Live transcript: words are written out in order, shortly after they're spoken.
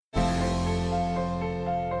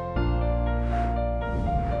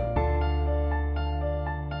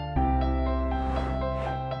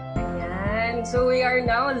Ayan, so we are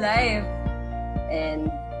now live.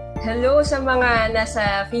 And hello sa mga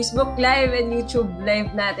nasa Facebook Live and YouTube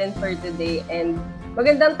Live natin for today. And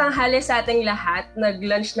magandang tanghali sa ating lahat.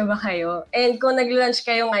 Nag-lunch na ba kayo? And kung nag-lunch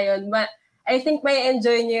kayo ngayon, I think may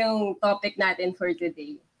enjoy niyo yung topic natin for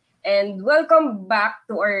today. And welcome back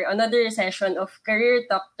to our another session of Career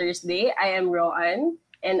Talk Thursday. I am Roan,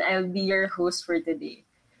 and I'll be your host for today.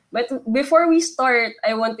 But before we start,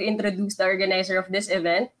 I want to introduce the organizer of this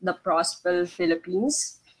event, the Prospel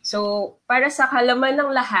Philippines. So, para sa kalaman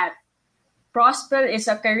ng lahat, Prospel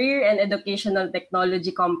is a career and educational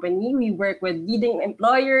technology company. We work with leading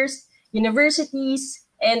employers, universities,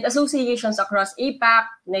 and associations across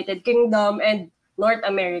APAC, United Kingdom, and North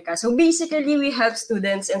America. So basically, we help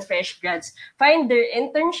students and fresh grads find their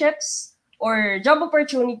internships or job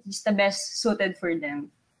opportunities the best suited for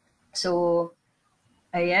them. So,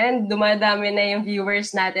 ayan, dumadami na yung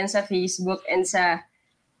viewers natin sa Facebook and sa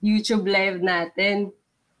YouTube Live natin.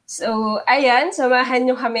 So, ayan, samahan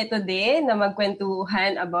nyo kami today na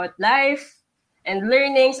magkwentuhan about life and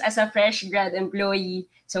learnings as a fresh grad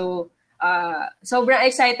employee. So, sobrang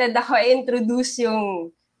excited ako i-introduce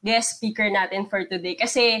yung guest speaker natin for today.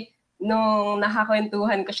 Kasi, nung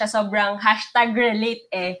nakakwentuhan ko siya, sobrang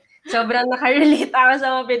 #relate eh. Sobrang nakarelate ako sa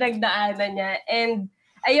mga pinagdaanan niya. And,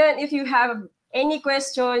 ayun, if you have any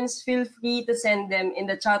questions, feel free to send them in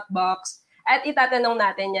the chat box at itatanong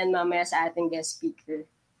natin yan mamaya sa ating guest speaker.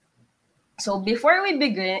 So before we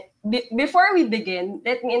begin,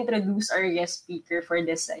 let me introduce our guest speaker for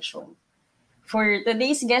this session. For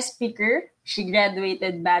today's guest speaker, she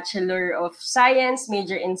graduated Bachelor of Science,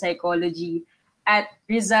 major in Psychology at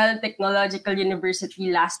Rizal Technological University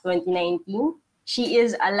last 2019. She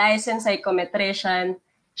is a licensed psychometrician.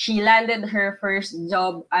 She landed her first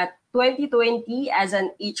job at 2020 as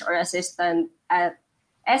an HR assistant at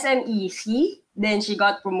SMEC. Then she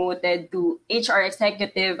got promoted to HR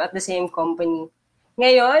executive at the same company.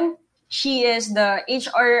 Ngayon, she is the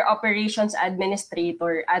HR operations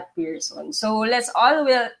administrator at Pearson. So let's all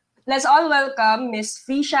welcome Ms.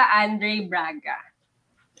 Felicia Andre Braga.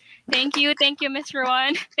 Thank you, Ms.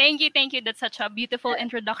 Rowan. Thank you. That's such a beautiful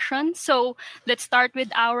introduction. So, let's start with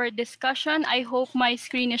our discussion. I hope my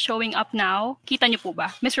screen is showing up now. Kita niyo po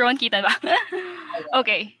ba? Ms. Rowan, kita ba?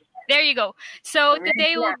 Okay. There you go. So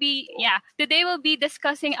today we'll be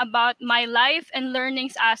discussing about my life and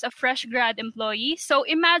learnings as a fresh grad employee. So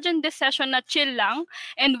imagine this session na chill lang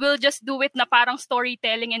and we'll just do it na parang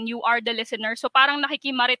storytelling and you are the listener. So parang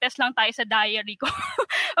nakikimarites lang tayo sa diary ko.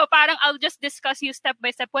 O parang I'll just discuss you step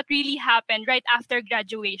by step what really happened right after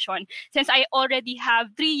graduation since I already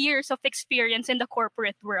have 3 years of experience in the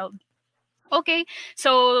corporate world. Okay,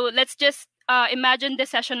 so let's just imagine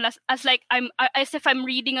this session as if I'm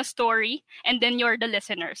reading a story and then you're the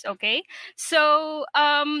listeners, okay? So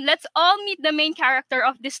let's all meet the main character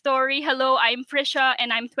of this story. Hello, I'm Frisha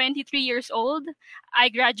and I'm 23 years old. I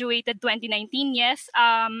graduated 2019, yes.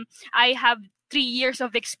 I have 3 years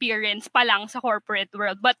of experience pa lang sa corporate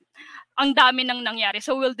world, but ang dami nang nangyari.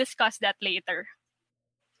 So we'll discuss that later.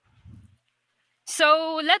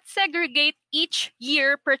 So, let's segregate each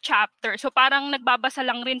year per chapter. So, parang nagbabasa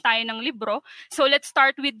lang rin tayo ng libro. So, let's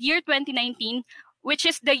start with year 2019, which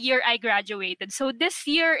is the year I graduated. So, this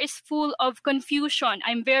year is full of confusion.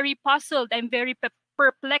 I'm very puzzled. I'm very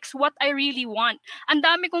perplexed what I really want. Ang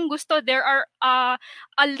dami kong gusto. There are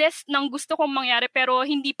a list ng gusto kong mangyari pero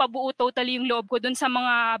hindi pa buo totally yung loob ko dun sa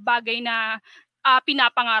mga bagay na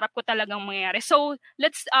pinapangarap ko talagang mangyari. So,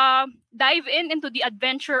 let's dive into the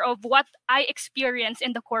adventure of what I experienced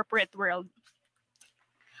in the corporate world.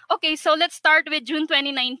 Okay, so let's start with June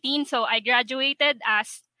 2019. So, I graduated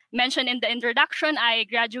as mentioned in the introduction. I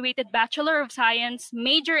graduated Bachelor of Science,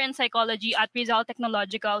 major in Psychology at Rizal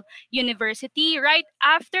Technological University. Right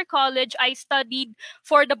after college, I studied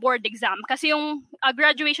for the board exam. Kasi yung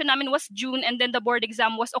graduation namin was June and then the board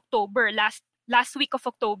exam was October, last week of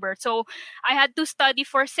October. So I had to study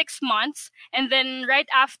for 6 months. And then right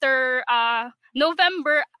after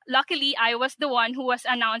November, luckily, I was the one who was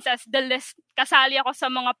announced as the list. Kasali ako sa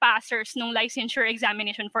mga passers nung licensure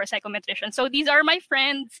examination for psychometrician. So these are my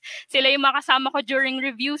friends. Sila yung makasama ko during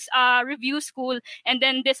review school. And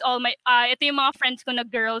then ito yung mga friends ko na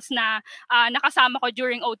girls na nakasama ko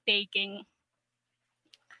during oath taking.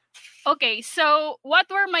 Okay, so what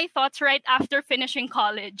were my thoughts right after finishing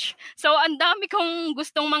college? So ang dami kong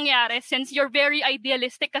gustong mangyari since you're very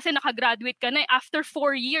idealistic kasi nakagraduate ka na after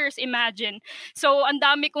 4 years, imagine. So ang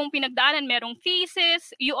dami kong pinagdaanan, merong thesis,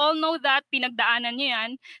 you all know that, pinagdaanan niyo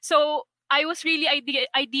yan. So I was really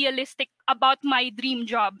idealistic about my dream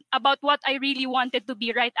job, about what I really wanted to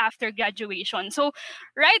be right after graduation. So,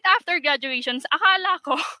 right after graduation, akala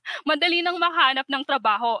ko madali nang makahanap ng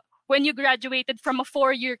trabaho when you graduated from a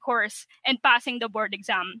 4-year course and passing the board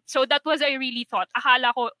exam. So that was I really thought.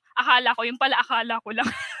 Akala ko, yung pala akala ko lang.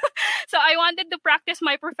 So I wanted to practice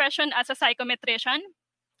my profession as a psychometrician.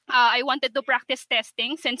 I wanted to practice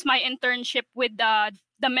testing since my internship with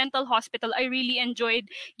the mental hospital, I really enjoyed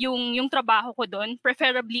yung trabaho ko doon,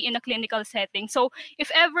 preferably in a clinical setting. So,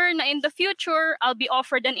 if ever na in the future, I'll be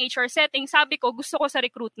offered an HR setting, sabi ko, gusto ko sa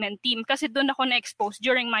recruitment team kasi doon ako na-expose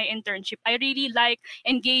during my internship. I really like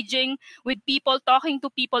engaging with people, talking to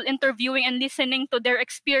people, interviewing and listening to their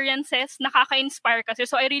experiences. Nakaka-inspire kasi.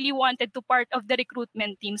 So, I really wanted to part of the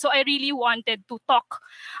recruitment team. So, I really wanted to talk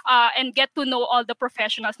and get to know all the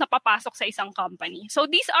professionals na papasok sa isang company. So,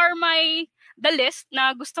 these are the list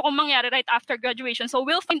na gusto kong mangyari right after graduation. So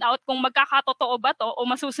we'll find out kung magkakatotoo ba to o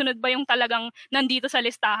masusunod ba yung talagang nandito sa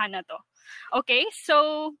listahan na to. Okay,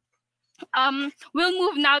 so we'll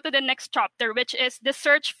move now to the next chapter, which is the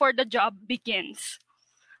search for the job begins.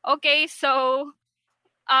 Okay, so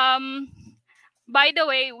by the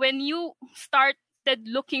way, when you started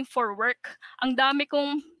looking for work, ang dami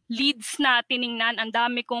kong leads na tiningnan, ang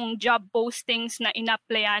dami kong job postings na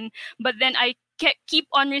in-applyan, but then I keep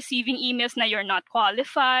on receiving emails na you're not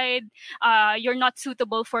qualified, you're not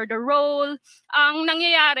suitable for the role. Ang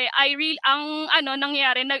nangyayari,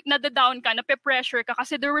 nada-down ka, nape-pressure ka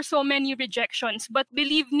kasi there were so many rejections. But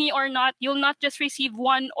believe me or not, you'll not just receive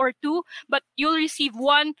 1 or 2, but you'll receive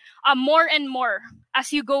more and more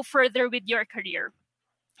as you go further with your career.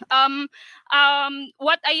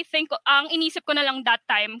 What I think, ang inisip ko na lang that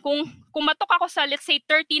time, kung matok ako sa, let's say,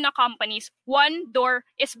 30 na companies, 1 door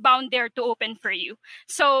is bound there to open for you.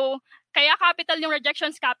 So, kaya capital yung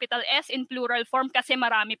rejections, capital S in plural form kasi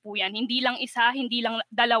marami po yan. Hindi lang isa, hindi lang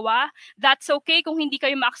dalawa. That's okay kung hindi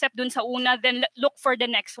kayo ma-accept dun sa una, then look for the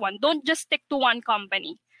next one. Don't just stick to one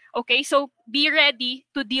company. Okay, so be ready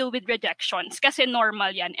to deal with rejections kasi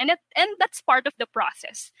normal yan. And that's part of the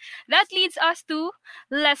process. That leads us to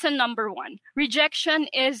lesson number 1.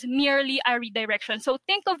 Rejection is merely a redirection. So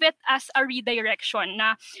think of it as a redirection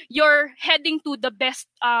na you're heading to the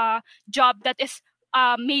best job that is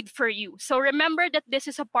made for you. So remember that this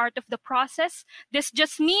is a part of the process. This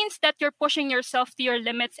just means that you're pushing yourself to your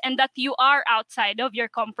limits and that you are outside of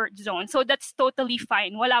your comfort zone. So that's totally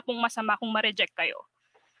fine. Wala pong masama kung ma-reject kayo.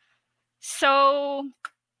 So,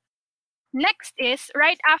 next is,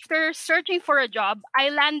 right after searching for a job, I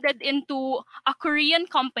landed into a Korean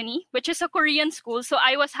company, which is a Korean school. So,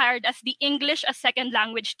 I was hired as the English as second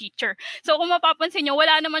language teacher. So, kung mapapansin nyo,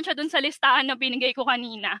 wala naman siya dun sa listahan na binigay ko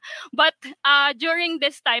kanina. But, during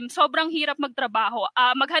this time, sobrang hirap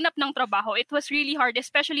maghanap ng trabaho. It was really hard,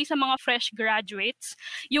 especially sa mga fresh graduates.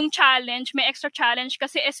 Yung challenge, may extra challenge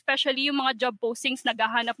kasi especially yung mga job postings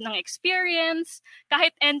naghahanap ng experience,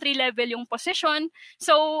 kahit entry level yung position.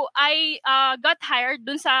 So, I got hired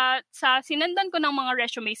dun sa sinendan ko ng mga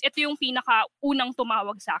resumes. Ito yung pinaka-unang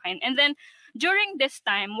tumawag sa akin. And then, during this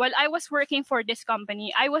time, while I was working for this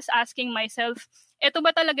company, I was asking myself, ito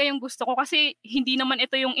ba talaga yung gusto ko? Kasi hindi naman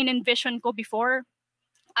ito yung in-envision ko before.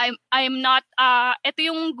 I'm not, ito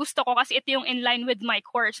yung gusto ko kasi ito yung in line with my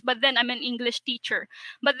course. But then, I'm an English teacher.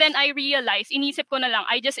 But then, I realized, inisip ko na lang,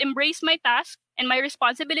 I just embrace my task and my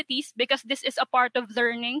responsibilities because this is a part of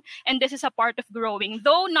learning and this is a part of growing.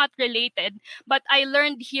 Though not related, but I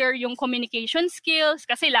learned here yung communication skills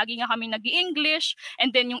kasi lagi nga kami nag-English,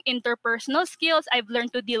 and then yung interpersonal skills, I've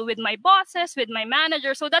learned to deal with my bosses, with my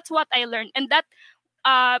manager. So that's what I learned. And that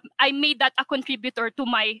I made that a contributor to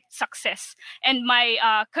my success and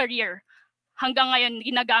my career. Hanggang ngayon,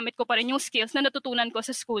 ginagamit ko pa rin yung skills na natutunan ko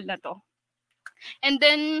sa school na to. And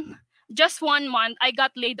then, just 1 month, I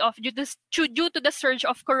got laid off due to the surge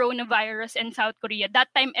of coronavirus in South Korea.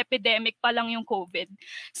 That time, epidemic pa lang yung COVID.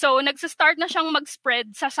 So, nagsastart na siyang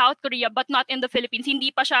mag-spread sa South Korea but not in the Philippines.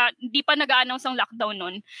 Hindi pa nag-a-announce ng lockdown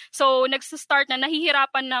nun. So, nagsastart na,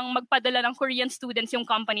 nahihirapan ng magpadala ng Korean students yung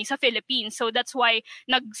company sa Philippines. So, that's why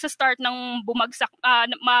nagsastart ng bumagsak,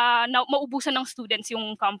 maubusan ng students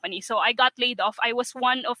yung company. So, I got laid off. I was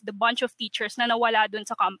one of the bunch of teachers na nawala dun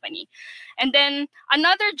sa company. And then,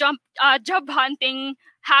 another job hunting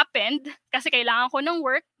happened kasi kailangan ko ng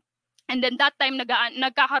work. And then that time,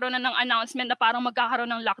 nagkakaroon na ng announcement na parang magkakaroon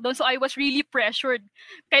ng lockdown. So I was really pressured.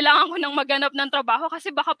 Kailangan ko nang maghanap ng trabaho kasi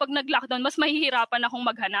baka pag nag-lockdown, mas mahihirapan akong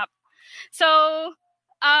maghanap. So,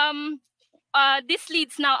 this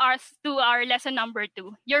leads now to our lesson number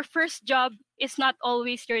 2. Your first job is not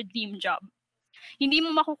always your dream job. Hindi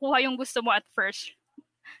mo makukuha yung gusto mo at first.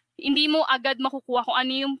 Hindi mo agad makukuha kung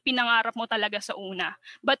ano yung pinangarap mo talaga sa una.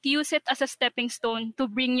 But use it as a stepping stone to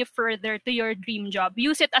bring you further to your dream job.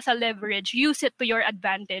 Use it as a leverage. Use it to your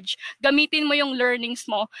advantage. Gamitin mo yung learnings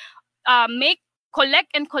mo.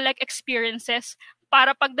 Collect experiences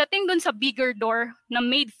para pagdating dun sa bigger door na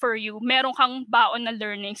made for you, meron kang baon na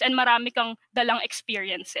learnings and marami kang dalang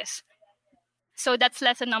experiences. So that's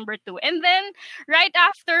lesson number 2. And then right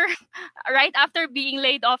after being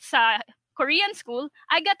laid off sa Korean school,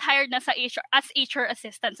 I got hired na as HR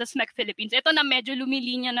assistant sa SMEC Philippines. Ito na medyo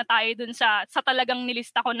lumilinya na tayo dun sa talagang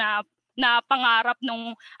nilista ko na pangarap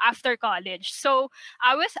nung after college. So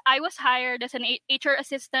I was hired as an HR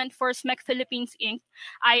assistant for SMEC Philippines Inc.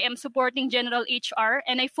 I am supporting general HR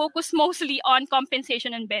and I focus mostly on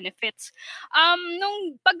compensation and benefits.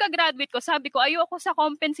 Nung pagka-graduate ko, sabi ko ayoko sa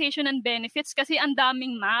compensation and benefits kasi ang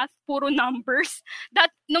daming math, puro numbers.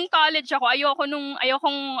 Nung college ako,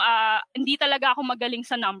 hindi talaga ako magaling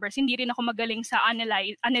sa numbers, hindi rin ako magaling sa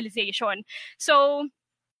analyzation. So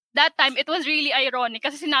that time, it was really ironic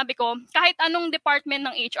kasi sinabi ko, kahit anong department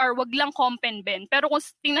ng HR, wag lang comp and ben. Pero kung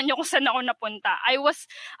tingnan nyo kung saan ako napunta, I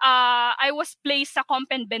was placed sa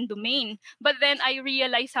comp and ben domain. But then I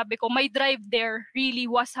realized, sabi ko, my drive there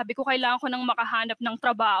really was, sabi ko, kailangan ko nang makahanap ng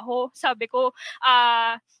trabaho. Sabi ko,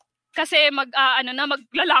 kasi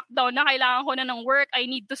magla-lockdown na, kailangan ko na ng work. I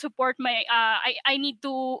need to support my I need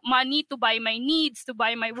to money to buy my needs, to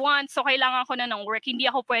buy my wants. So kailangan ko na ng work. Hindi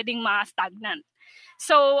ako pwedeng ma-stagnant.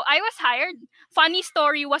 So I was hired. Funny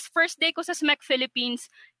story was first day ko sa SMEC Philippines,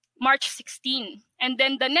 March 16. And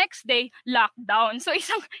then the next day, lockdown. So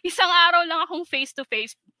isang araw lang akong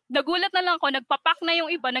face-to-face. Nagulat na lang ako, nagpapak na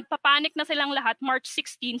yung iba, nagpapanik na silang lahat, March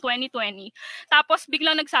 16, 2020. Tapos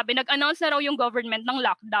biglang nag-announce na raw yung government ng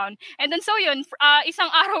lockdown. And then so yun,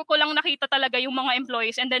 isang araw ko lang nakita talaga yung mga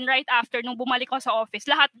employees. And then right after, nung bumalik ko sa office,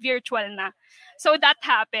 lahat virtual na. So that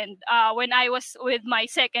happened when I was with my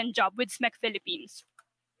second job with SMEC Philippines.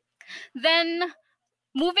 Then,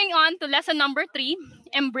 moving on to lesson number 3,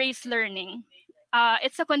 embrace learning.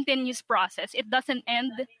 It's a continuous process. It doesn't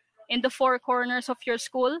end in the four corners of your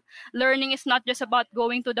school. Learning is not just about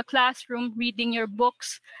going to the classroom, reading your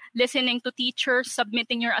books, listening to teachers,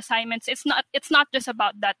 submitting your assignments. It's not just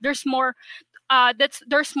about that. There's more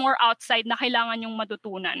outside na kailangan yung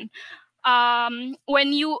matutunan.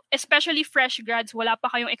 When you, especially fresh grads, wala pa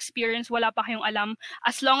kayong experience, wala pa kayong alam,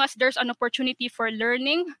 as long as there's an opportunity for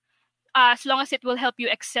learning, as long as it will help you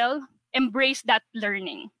excel, embrace that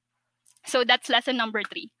learning. So that's lesson number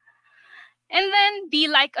 3. And then be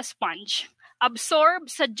like a sponge. Absorb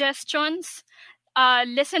suggestions,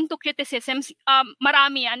 listen to criticisms.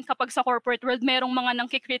 Marami yan kapag sa corporate world, merong mga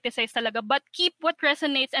nang-criticize talaga. But keep what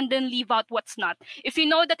resonates and then leave out what's not. If you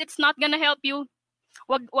know that it's not gonna help you,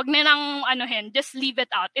 wag na nang just leave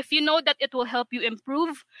it out. If you know that it will help you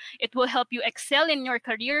improve, it will help you excel in your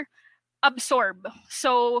career, absorb.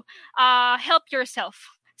 So, help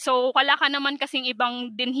yourself. So, wala ka naman kasing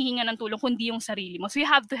ibang din hihinga ng tulong kundi yung sarili mo. So, you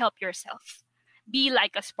have to help yourself. Be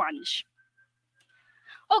like a sponge.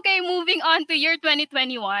 Okay, moving on to year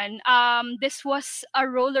 2021. This was a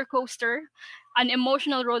roller coaster, an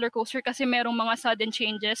emotional roller coaster kasi merong mga sudden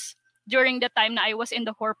changes during the time na I was in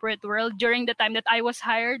the corporate world, during the time that I was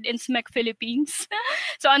hired in SMEC Philippines.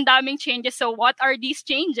 So, ang daming changes. So, what are these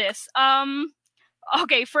changes?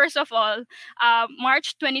 Okay, first of all,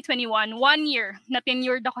 March 2021, 1 year na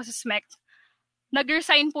tenured ako sa SMEC,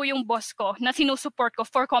 nag-resign po yung boss ko na sinusuport ko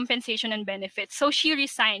for compensation and benefits. So she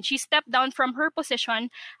resigned. She stepped down from her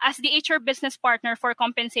position as the HR business partner for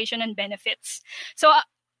compensation and benefits. So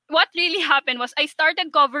what really happened was I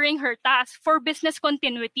started covering her task for business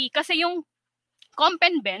continuity kasi yung Comp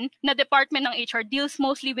and Ben na department ng HR deals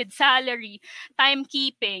mostly with salary,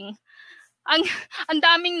 timekeeping, ang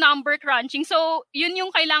daming number crunching. So, yun yung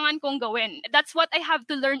kailangan kong gawin. That's what I have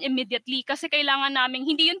to learn immediately kasi kailangan namin,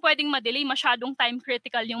 hindi yun pwedeng ma-delay, masyadong time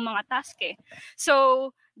critical yung mga task eh.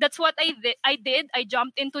 So, that's what I did. I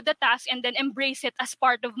jumped into the task and then embrace it as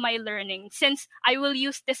part of my learning since I will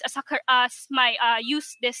use this use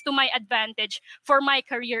this to my advantage for my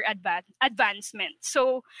career advancement.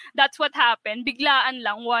 So, that's what happened. Biglaan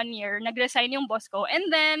lang 1 year, nag-resign yung boss ko. And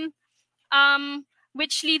then,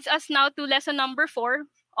 which leads us now to lesson number 4.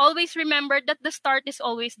 Always remember that the start is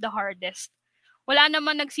always the hardest. Wala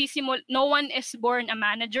naman no one is born a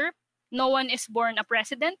manager. No one is born a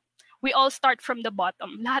president. We all start from the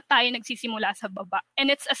bottom. Lahat tayo nagsisimula sa baba. And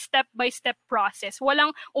it's a step-by-step process.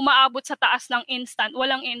 Walang umaabot sa taas ng instant.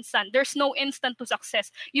 Walang instant. There's no instant to success.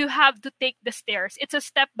 You have to take the stairs. It's a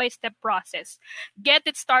step-by-step process. Get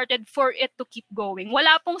it started for it to keep going.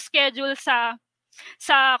 Wala pong schedule sa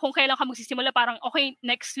kung kailan ka magsisimula, parang, okay,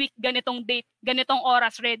 next week, ganitong date, ganitong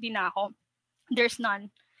oras, ready na ako. There's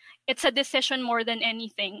none. It's a decision more than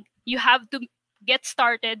anything. You have to get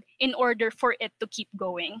started in order for it to keep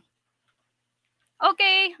going.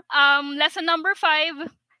 Okay, lesson number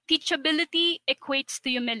 5. Teachability equates to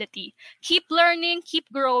humility. Keep learning, keep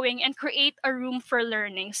growing, and create a room for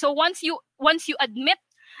learning. So once you admit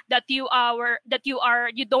that you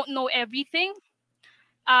don't know everything,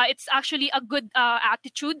 it's actually a good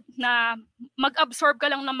attitude na mag-absorb ka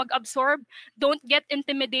lang na mag-absorb. Don't get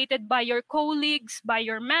intimidated by your colleagues, by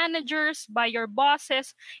your managers, by your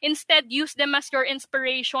bosses. Instead, use them as your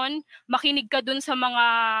inspiration. Makinig ka dun sa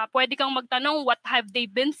mga pwede kang magtanong what have they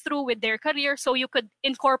been through with their career so you could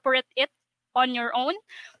incorporate it on your own.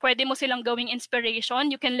 Pwede mo silang gawing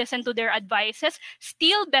inspiration. You can listen to their advices.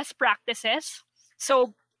 Steal best practices.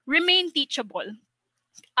 So, remain teachable.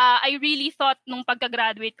 I really thought nung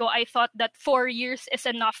pagka-graduate ko, I thought that 4 years is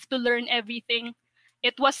enough to learn everything.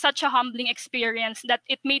 It was such a humbling experience that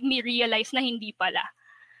it made me realize na hindi pala.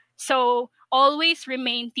 So, always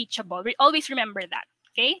remain teachable. Always remember that,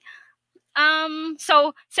 okay?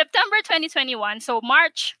 So, September 2021, so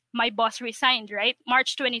March, my boss resigned, right?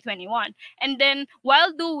 March 2021. And then,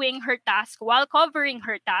 while doing her task, while covering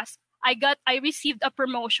her task, I received a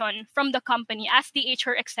promotion from the company as the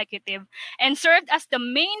HR executive and served as the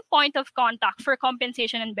main point of contact for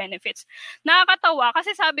compensation and benefits. Nakakatawa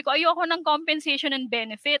kasi sabi ko, ayoko ng compensation and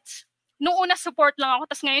benefits. Noong una support lang ako,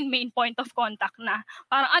 tas ngayon main point of contact na.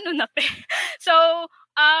 Parang ano na te. So,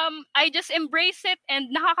 I just embrace it and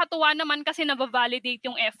nakakatuwa naman kasi nabavalidate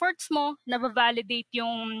yung efforts mo, nabavalidate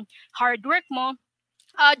yung hard work mo.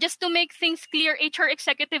 Just to make things clear, HR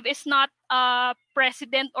executive is not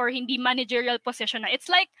president or hindi managerial position na.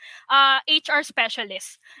 It's like HR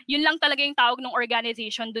specialist. Yun lang talaga yung tawag ng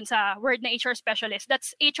organization dun sa word na HR specialist.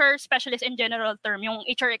 That's HR specialist in general term, yung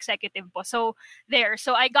HR executive po. So, there.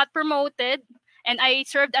 So, I got promoted and I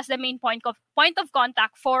served as the main point of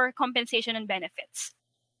contact for compensation and benefits.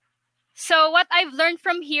 So what I've learned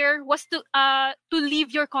from here was to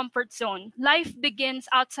leave your comfort zone. Life begins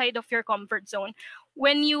outside of your comfort zone.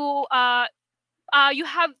 When you have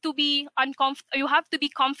to be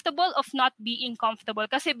comfortable of not being comfortable.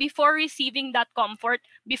 Kasi before receiving that comfort,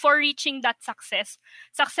 before reaching that success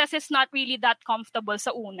is not really that comfortable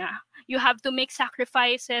sa una. You have to make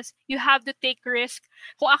sacrifices. You have to take risk.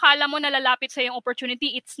 Kung akala mo nalalapit sa yung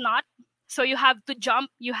opportunity, it's not. So you have to jump,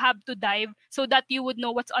 you have to dive so that you would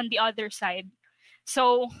know what's on the other side.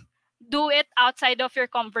 So do it outside of your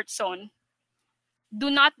comfort zone. Do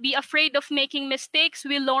not be afraid of making mistakes.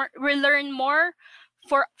 We learn more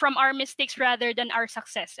from our mistakes rather than our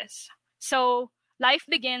successes. So life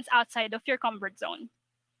begins outside of your comfort zone.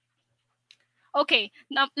 Okay,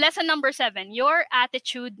 now, lesson number 7. Your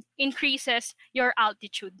attitude increases your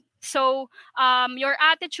altitude. So, your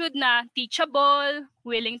attitude na teachable,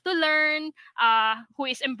 willing to learn, who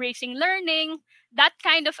is embracing learning, that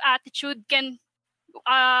kind of attitude can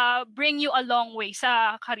bring you a long way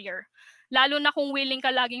sa career. Lalo na kung willing ka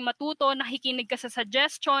laging matuto, nakikinig ka sa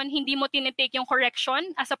suggestion, hindi mo tinitake yung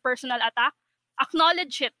correction as a personal attack,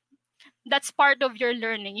 acknowledge it. That's part of your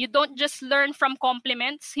learning. You don't just learn from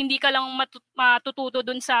compliments. Hindi ka lang matututo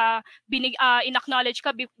dun sa in-acknowledge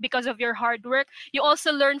ka because of your hard work. You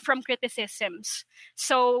also learn from criticisms.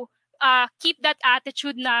 So, keep that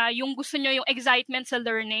attitude na yung gusto nyo, yung excitement sa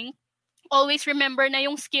learning. Always remember na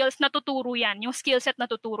yung skills natuturo yan. Yung skill set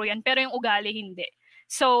natuturo yan. Pero yung ugali, hindi.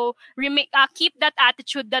 So, keep that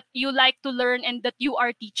attitude that you like to learn and that you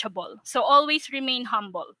are teachable. So, always remain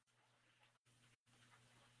humble.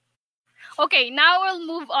 Okay, now we'll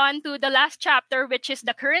move on to the last chapter, which is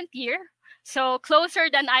the current year. So, closer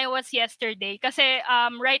than I was yesterday. Kasi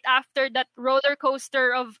right after that roller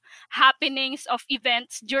coaster of happenings, of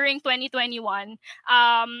events during 2021,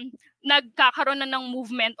 nagkakaroon na ng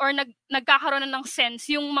movement or nagkakaroon na ng sense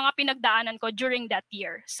yung mga pinagdaanan ko during that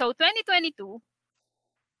year. So, 2022,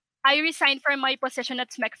 I resigned from my position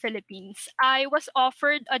at SMEC Philippines. I was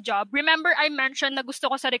offered a job. Remember, I mentioned na gusto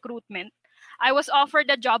ko sa recruitment. I was offered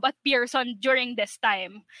a job at Pearson during this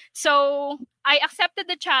time. So, I accepted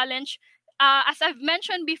the challenge. As I've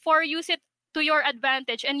mentioned before, use it to your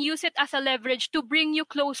advantage and use it as a leverage to bring you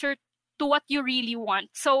closer to what you really want.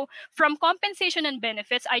 So, from compensation and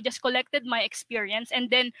benefits, I just collected my experience and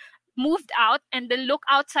then moved out and then look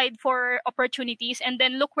outside for opportunities and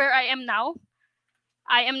then look where I am now.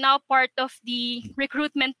 I am now part of the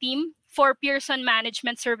recruitment team for Pearson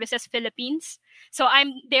Management Services Philippines. So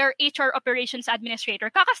I'm their HR operations administrator.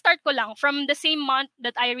 Kaka-start ko lang. From the same month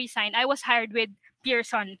that I resigned, I was hired with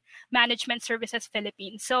Pearson Management Services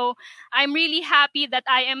Philippines. So I'm really happy that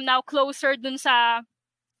I am now closer dun sa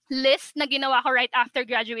list na ginawa ko right after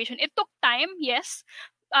graduation. It took time, yes.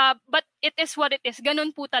 But it is what it is.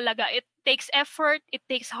 Ganun po talaga. It takes effort. It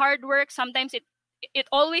takes hard work. Sometimes it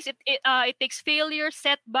takes failure,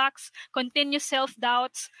 setbacks, continuous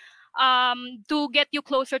self-doubts to get you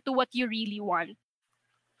closer to what you really want.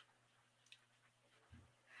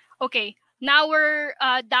 Okay, now we're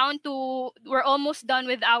almost done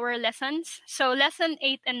with our lessons. So lesson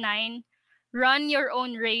 8 and 9, run your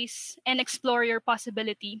own race and explore your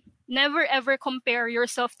possibility. Never ever compare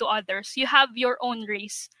yourself to others. You have your own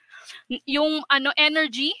race. Yung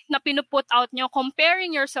energy na pinuput out nyo,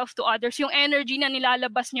 comparing yourself to others, yung energy na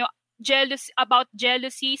nilalabas nyo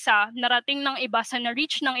jealousy sa narating ng iba, sa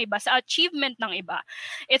na-reach ng iba, sa achievement ng iba,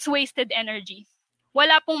 it's wasted energy.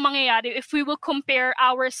 Wala pong mangyayari if we will compare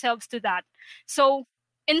ourselves to that. So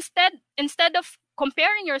instead of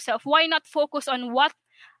comparing yourself, why not focus on what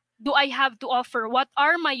do I have to offer? What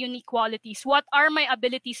are my unique qualities? What are my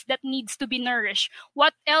abilities that needs to be nourished?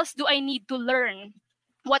 What else do I need to learn?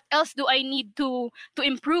 What else do I need to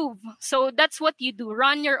improve? So that's what you do.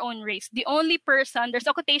 Run your own race. The only person, there's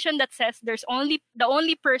a quotation that says the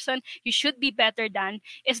only person you should be better than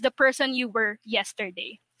is the person you were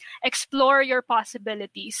yesterday. Explore your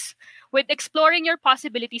possibilities. With exploring your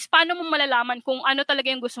possibilities, paano mo malalaman kung ano talaga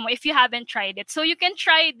yung gusto mo if you haven't tried it? So you can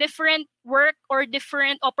try different work or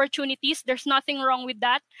different opportunities. There's nothing wrong with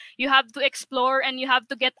that. You have to explore and you have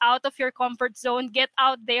to get out of your comfort zone, get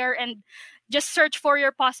out there and just search for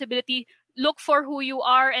your possibility. Look for who you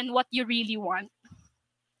are and what you really want.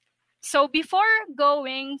 So before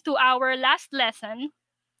going to our last lesson,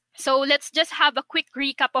 so let's just have a quick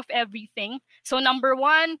recap of everything. So number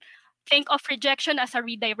 1, think of rejection as a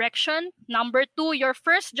redirection. Number 2, your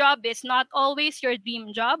first job is not always your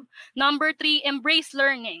dream job. Number 3, embrace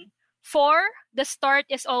learning. 4, the start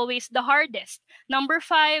is always the hardest. Number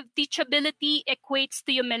 5, teachability equates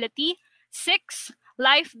to humility. 6,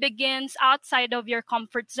 life begins outside of your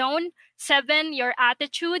comfort zone. 7, your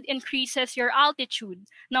attitude increases your altitude.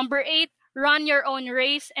 Number 8, run your own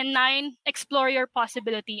race. And 9, explore your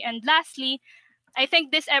possibility. And lastly, I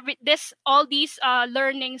think all these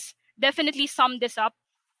learnings definitely sum this up.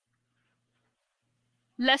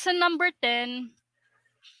 Lesson number 10,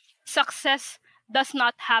 success does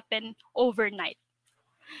not happen overnight.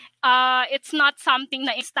 It's not something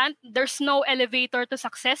na instant. There's no elevator to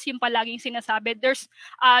success. Yung palaging sinasabi.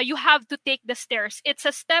 You have to take the stairs. It's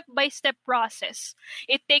a step-by-step process.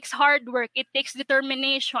 It takes hard work. It takes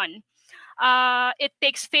determination. It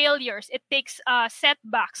takes failures. It takes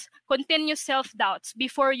setbacks, continuous self-doubts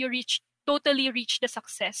before you totally reach the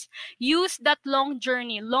success. Use that long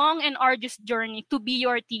and arduous journey to be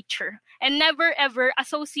your teacher, and never ever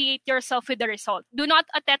associate yourself with the result. Do not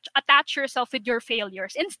attach yourself with your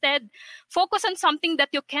failures. Instead, focus on something that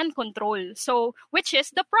you can control, so which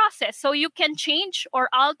is the process. So you can change or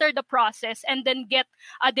alter the process and then get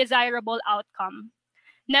a desirable outcome.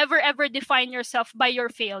 Never ever define yourself by your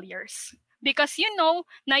failures, because you know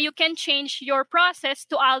na you can change your process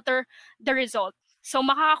to alter the result. So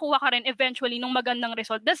makakakuha ka rin eventually ng magandang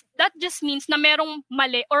result. That just means na merong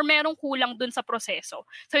mali or merong kulang dun sa proseso.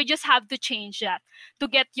 So you just have to change that to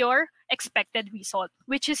get your expected result,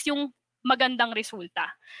 which is yung magandang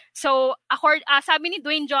resulta. So sabi ni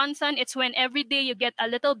Dwayne Johnson, it's when every day you get a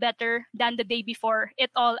little better than the day before,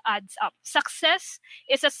 it all adds up. Success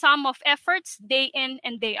is a sum of efforts day in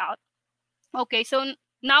and day out. Okay, so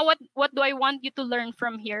now what do I want you to learn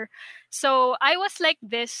from here? So I was like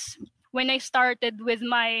this when I started with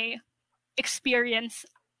my experience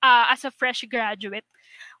as a fresh graduate.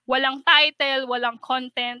 Walang title, walang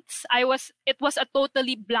contents. It was a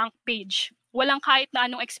totally blank page. Walang kahit na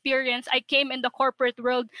anong experience. I came in the corporate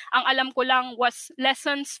world. Ang alam ko lang was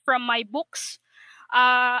lessons from my books.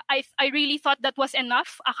 I really thought that was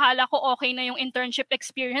enough. Akala ko okay na yung internship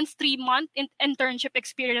experience. 3-month internship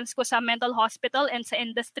experience ko sa mental hospital and sa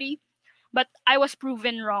industry. But I was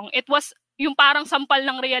proven wrong. It was yung parang sampal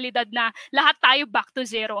ng realidad na lahat tayo back to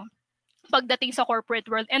zero pagdating sa corporate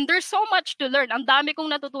world. And there's so much to learn. Ang dami kong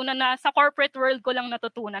natutunan na sa corporate world ko lang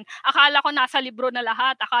natutunan. Akala ko nasa libro na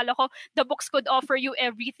lahat. Akala ko the books could offer you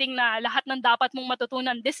everything na lahat ng dapat mong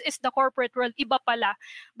matutunan. This is the corporate world. Iba pala.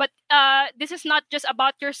 But this is not just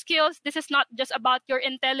about your skills. This is not just about your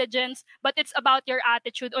intelligence. But it's about your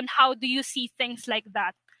attitude on how do you see things like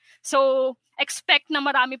that. So, expect na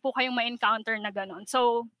marami po kayong ma-encounter na ganon.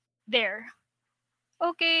 So, there.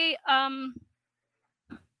 Okay,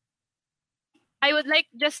 I would like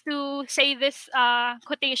just to say this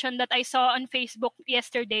quotation that I saw on Facebook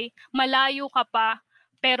yesterday. Malayo ka pa,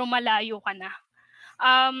 pero malayo ka na.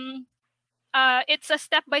 It's a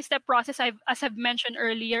step-by-step process. As I've mentioned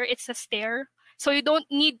earlier, it's a stair. So you don't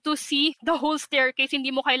need to see the whole staircase. Hindi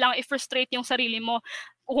mo kailangang i-frustrate yung sarili mo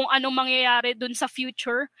kung anong mangyayari dun sa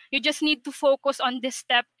future. You just need to focus on this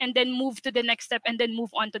step and then move to the next step and then move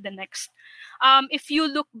on to the next. If you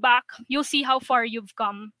look back, you'll see how far you've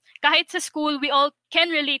come. Kahit sa school, we all can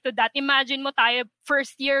relate to that. Imagine mo tayo,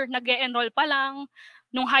 first year, nag-e-enroll pa lang.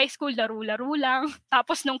 Nung high school, laro-laro lang.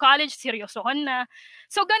 Tapos nung college, seryosohan na.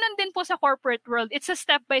 So, ganun din po sa corporate world. It's a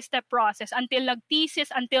step-by-step process until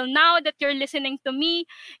nag-thesis, until now that you're listening to me,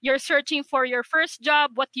 you're searching for your first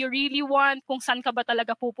job, what you really want, kung saan ka ba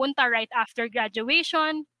talaga pupunta right after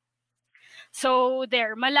graduation. So,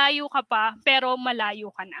 there, malayo ka pa, pero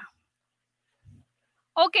malayo ka na.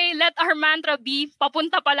 Okay, let our mantra be,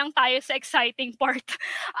 papunta pa lang tayo sa exciting part.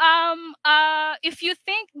 If you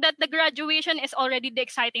think that the graduation is already the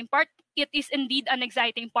exciting part, it is indeed an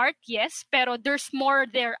exciting part, yes, pero there's more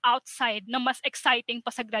there outside na mas exciting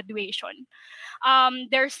pa sa graduation.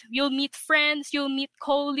 You'll meet friends, you'll meet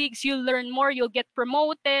colleagues, you'll learn more, you'll get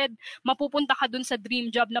promoted, mapupunta ka dun sa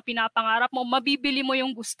dream job na pinapangarap mo, mabibili mo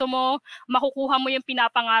yung gusto mo, makukuha mo yung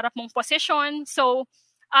pinapangarap mong position. So,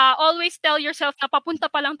 always tell yourself na papunta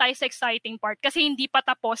pa lang tayo sa exciting part kasi hindi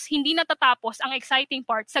natatapos ang exciting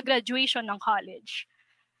part sa graduation ng college.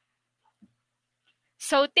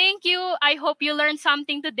 So thank you. I hope you learned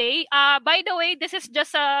something today. By the way, this is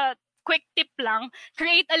just a quick tip lang.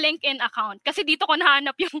 Create a LinkedIn account. Kasi dito ko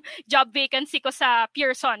nahanap yung job vacancy ko sa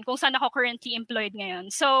Pearson kung saan ako currently employed ngayon.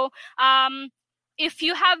 So, if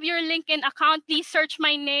you have your LinkedIn account, please search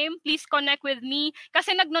my name. Please connect with me.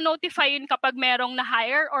 Kasi nagno-notify yun kapag merong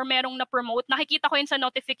na-hire or merong na-promote. Nakikita ko yun sa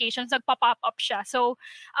notifications, nagpa-pop up siya. So,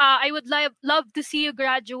 I would love to see you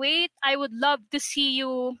graduate. I would love to see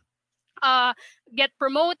you get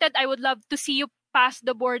promoted. I would love to see you pass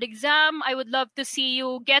the board exam. I would love to see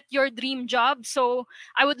you get your dream job. So,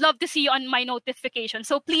 I would love to see you on my notification.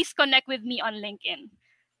 So, please connect with me on LinkedIn.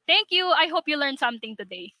 Thank you. I hope you learned something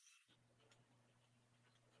today.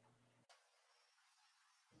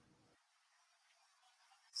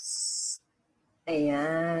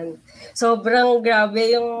 Ayan. Sobrang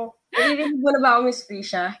grabe yung... Narinig mo na ba ako, Miss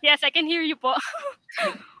Prisha? Yes, I can hear you po.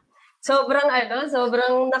 sobrang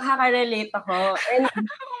nakaka-relate ako. And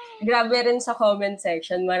grabe rin sa comment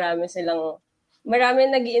section, marami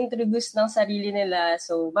nag-i-introduce ng sarili nila.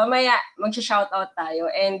 So, mamaya, mag-shoutout tayo.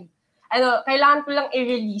 And, kailangan ko lang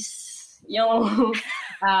i-release yung,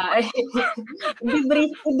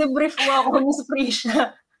 debrief mo ako, Miss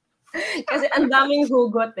Prisha. Kasi ang daming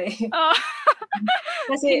hugot eh. Oh.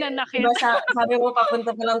 Kasi, diba, sabi mo,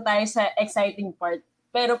 papunta pa lang tayo sa exciting part.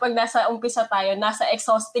 Pero pag nasa umpisa tayo, nasa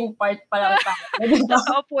exhausting part pa lang tayo.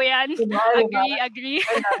 Totoo po yan. Diba? Agree.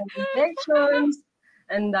 Ang daming reflections,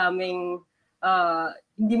 ang daming,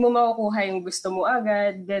 hindi mo makukuha yung gusto mo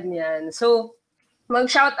agad, ganyan. So,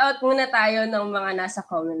 mag-shoutout muna tayo ng mga nasa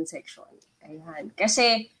comment section. Ayan.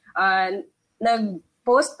 Kasi,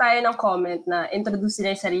 nag-post tayo ng comment na introduce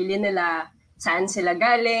nila yung sarili nila, saan sila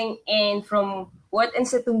galing, and from what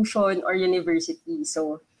institution or university.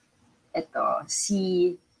 So, ito,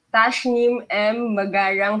 si Tashnim M.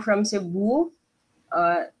 Magarang from Cebu.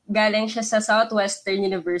 Galing siya sa Southwestern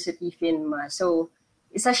University, FINMA. So,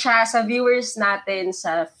 isa siya sa viewers natin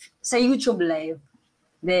sa YouTube Live.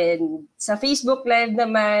 Then, sa Facebook Live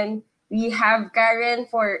naman, we have Karen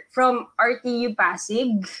from RTU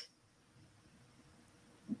Pasig.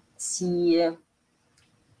 Si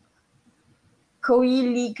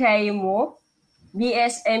Koili Kaimo,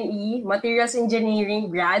 BSME, Materials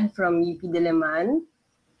Engineering grad from UP Diliman.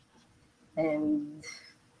 And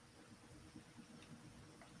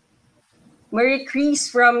Marie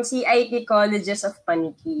Chris from CIT Colleges of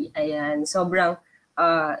Paniki. Ayan, sobrang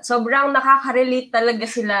nakaka-relate talaga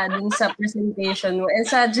sila dun sa presentation mo and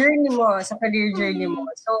sa journey mo, sa career journey mo.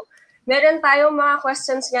 So, meron tayong mga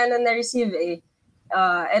questions nga na na-receive eh.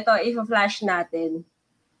 Ito, i-flash natin.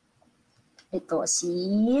 Ito,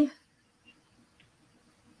 si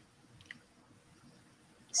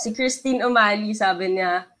Christine Umali, sabi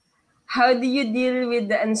niya, how do you deal with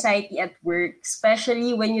the anxiety at work,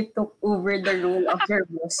 especially when you took over the role of your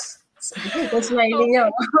boss? Smiling niya.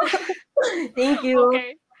 Thank you.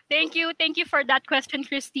 Okay. Thank you for that question,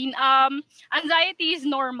 Christine. Anxiety is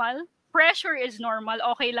normal. pressure is normal.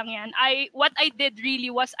 Okay lang yan. What I did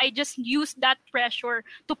really was I just used that pressure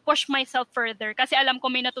to push myself further kasi alam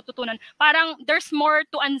ko may natututunan. Parang there's more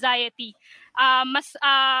to anxiety.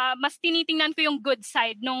 Mas tinitingnan ko yung good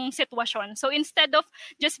side nung sitwasyon. So instead of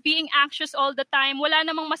just being anxious all the time, wala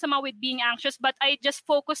namang masama with being anxious, but I just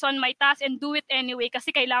focus on my task and do it anyway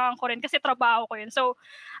kasi kailangan ko rin, kasi trabaho ko yun. So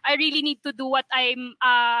I really need to do what I'm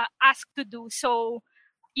asked to do. So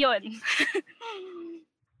yun.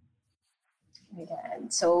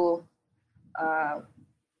 Ayan. So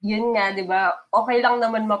yun nga, di ba? Okay lang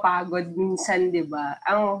naman mapagod minsan, di ba?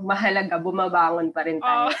 Ang mahalaga, bumabangon pa rin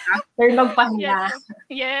tayo after magpahinga.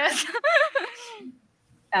 Yes.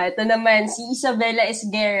 Ito naman, si Isabella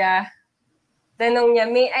Esguera. Tanong niya,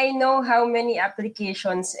 may I know how many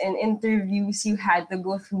applications and interviews you had to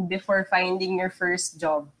go through before finding your first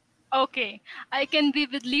job? Okay. I can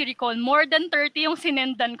vividly recall more than 30 yung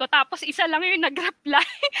sinendan ko. Tapos isa lang yung nag-reply.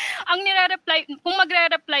 Ang nire-reply, kung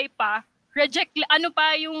magre-reply pa,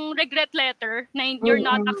 yung regret letter na you're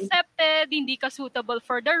not accepted, hindi ka suitable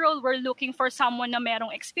for the role, we're looking for someone na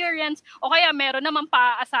merong experience, o kaya meron naman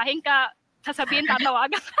paaasahin ka, sasabihin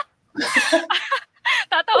tatawagan ka.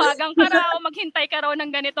 Tatawagan ka raw, maghintay ka raw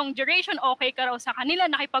ng ganitong duration, okay ka raw sa kanila,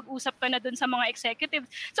 nakipag-usap ka na dun sa mga executives.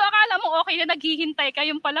 So akala mo okay na naghihintay ka,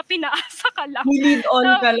 yung pala pinaasa ka lang. Lead on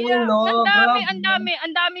ka lang, no?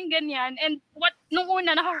 Ang daming ganyan. And nung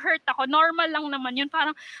una, naka-hurt ako, normal lang naman yun,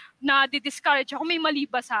 parang na-discourage ako, may mali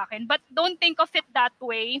ba sa akin? But don't think of it that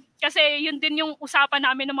way. Kasi yun din yung usapan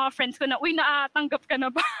namin ng mga friends ko na, uy, naatanggap ka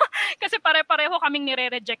na ba? Kasi pare-pareho kaming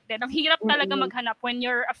nire-reject din. Ang hirap talaga maghanap when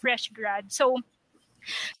you're a fresh grad. So,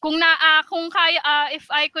 kung kaya, if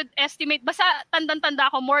I could estimate, basta tandang-tanda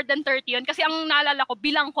ako, more than 30 yun. Kasi ang naalala ko,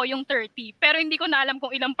 bilang ko yung 30. Pero hindi ko na alam kung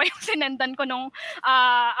ilan pa yung sinendan ko nung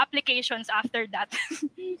applications after that.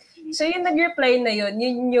 So yung nag-reply na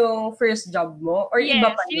yun yung first job mo? Or yes, iba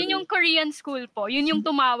pa yun? Yun yung Korean school po. Yun yung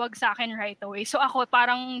tumawag sa akin right away. So ako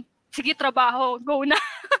parang, sige trabaho, go na.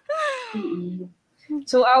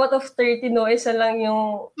 So out of 30, no, isa lang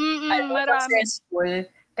yung successful.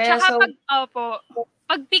 Kaya tsaka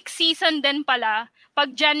pag peak season din pala,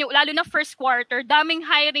 pag January, lalo na first quarter, daming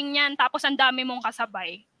hiring yan, tapos ang dami mong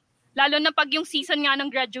kasabay. Lalo na pag yung season nga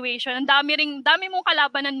ng graduation, ang dami mong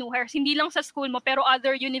kalaban ng new hires, hindi lang sa school mo, pero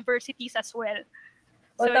other universities as well.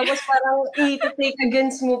 So, tapos parang i-take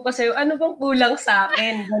against mo pa sa'yo, ano bang kulang sa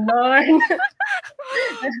akin? Ganon.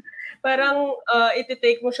 Parang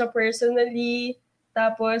i-take mo siya personally.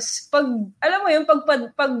 Tapos, alam mo yun,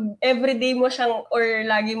 pag everyday mo siyang, or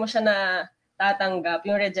lagi mo siya na tatanggap,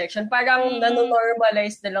 yung rejection, parang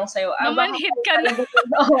nanonormalize na lang sa'yo. Namanhid ka na.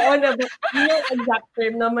 Oo, yung exact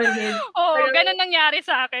term, namanhid. Oo, ganun nangyari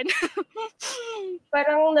sa akin.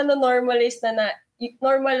 Parang nanonormalize na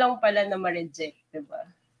normal lang pala na ma-reject, diba?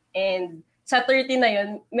 And sa 30 na yun,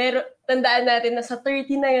 tandaan natin na sa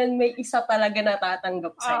 30 na yun, may isa talaga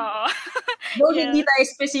natatanggap sa'yo. Though hindi tayo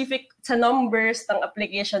specific sa numbers ng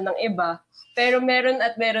application ng iba, pero meron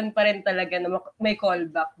pa rin talaga na may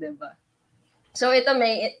callback, diba? So ito,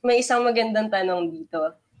 may isang magandang tanong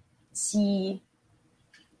dito. Si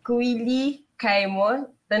Kuili Kaimo,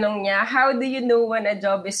 tanong niya, how do you know when a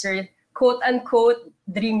job is your quote-unquote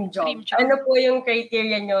dream job? Ano po yung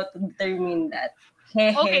criteria nyo to determine that?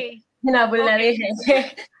 Okay. Hinabol na rin.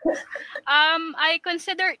 I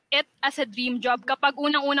consider it as a dream job kapag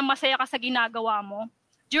unang-unang masaya ka sa ginagawa mo.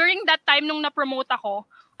 During that time nung na-promote ako,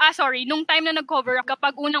 nung time na nag-cover,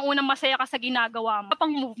 kapag unang-unang masaya ka sa ginagawa mo, pang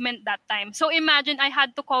movement that time. So imagine I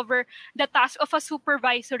had to cover the task of a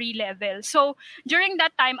supervisory level. So during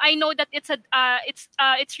that time, I know that it's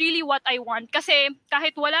really what I want. Kasi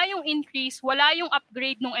kahit wala yung increase, wala yung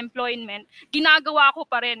upgrade ng employment, ginagawa ko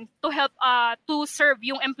pa rin to help to serve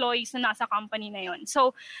yung employees na nasa company na yon.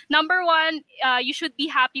 So number 1, you should be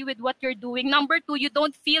happy with what you're doing. Number 2, you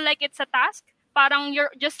don't feel like it's a task. Parang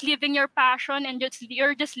you're just living your passion and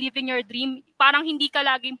you're just living your dream. Parang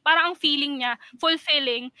parang ang feeling niya,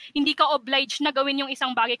 fulfilling, hindi ka obliged na gawin yung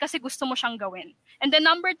isang bagay kasi gusto mo siyang gawin. And then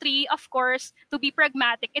number 3, of course, to be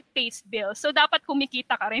pragmatic, it pays bills. So dapat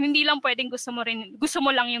kumikita ka rin. Hindi lang pwedeng gusto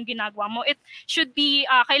mo lang yung ginagawa mo. It should be,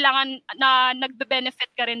 kailangan na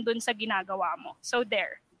nagbe-benefit ka rin dun sa ginagawa mo. So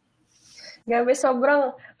there. Grabe,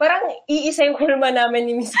 sobrang, parang iisa yung kulma namin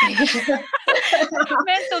ni Miss Krisha.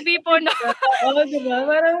 Meant to be po, no? Oo, diba?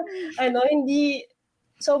 Parang,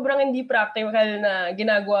 sobrang hindi practical na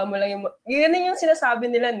ginagawa mo lang yung, ganun yung sinasabi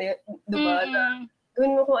nila, diba?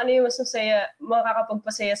 Gawin mo kung ano yung mas masaya,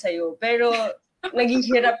 makakapagpasaya sa'yo. Pero,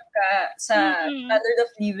 naghihirap ka sa standard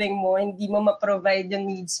of living mo, hindi mo ma-provide yung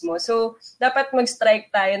needs mo. So, dapat mag-strike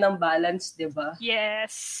tayo ng balance, diba?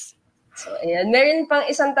 Yes. So, ayan. Meron pang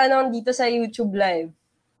isang tanong dito sa YouTube Live.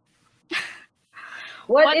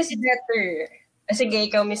 What is better? Sige,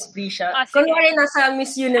 ikaw, Miss Prisha. Kunwari nasa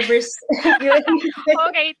Miss Universe.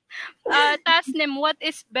 Okay. Tasnim, what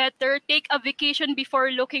is better? Take a vacation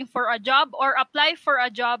before looking for a job or apply for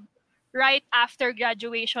a job right after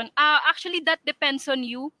graduation? Actually, that depends on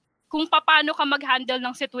you kung paano ka mag-handle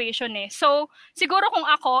ng situation eh. So, siguro kung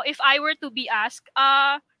ako, if I were to be asked,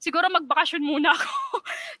 siguro magbakasyon muna ako.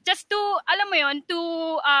 Just to, alam mo yon, to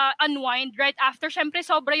unwind right after. Syempre,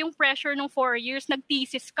 sobra yung pressure ng 4 years.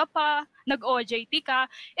 Nag-thesis ka pa, nag-OJT ka.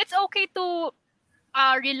 It's okay to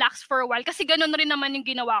relax for a while kasi ganun rin naman yung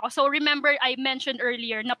ginawa ko. So remember I mentioned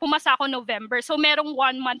earlier na pumasa ako November. So merong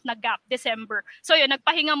 1 month na gap, December. So yun,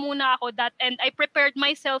 nagpahinga muna ako that and I prepared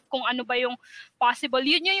myself kung ano ba yung possible.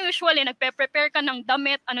 Yun yung usually, nagpe-prepare ka ng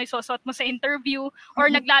damit, ano isusot mo sa interview or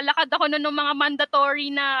naglalakad ako ng mga mandatory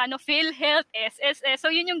na PhilHealth, SSS. So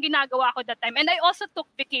yun yung ginagawa ko that time. And I also took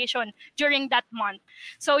vacation during that month.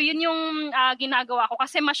 So yun yung ginagawa ko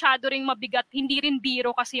kasi masyado ring mabigat, hindi rin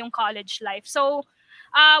biro kasi yung college life. So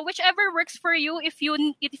whichever works for you, if you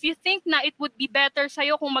think na it would be better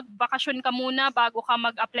sa'yo kung magbakasyon ka muna bago ka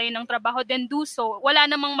mag-apply ng trabaho, then do so. Wala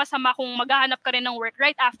namang masama kung maghahanap ka rin ng work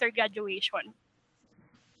right after graduation.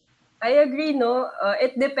 I agree, no?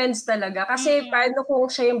 It depends talaga. Kasi paano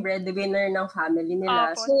kung siya yung breadwinner ng family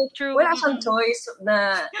nila? So, true. Wala siyang choice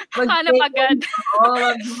na hanap agad.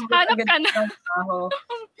 Hanap ka na.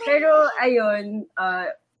 Pero, ayun,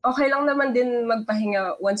 okay lang naman din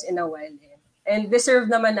magpahinga once in a while. And deserve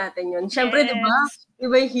naman natin yun. Siyempre, yes. Diba?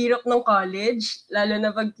 Iba yung hirap ng college, lalo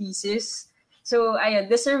na pag-thesis. So, ayun,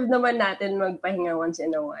 deserve naman natin magpahinga once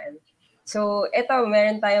in a while. So, eto,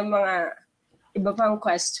 meron tayong mga iba pang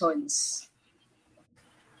questions.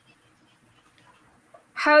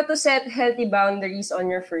 How to set healthy boundaries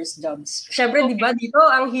on your first jobs? Siyempre, okay. Diba, dito,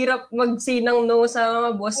 ang hirap mag-say ng no sa mga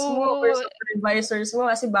boss mo or sa supervisors mo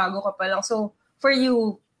kasi bago ka pa lang. So, for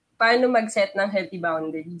you, paano mag-set ng healthy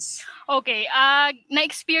boundaries? Okay,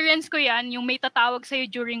 na-experience ko yan, yung may tatawag sa'yo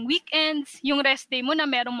during weekends, yung rest day mo na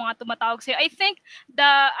merong mga tumatawag sa'yo. I think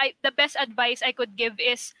the best advice I could give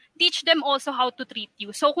is teach them also how to treat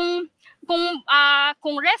you. So kung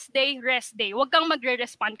rest day, huwag kang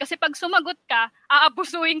magre-respond. Kasi pag sumagot ka,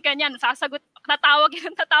 aabusuin ka niyan,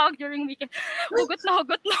 tatawag during weekend. Hugot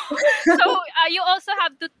na. So you also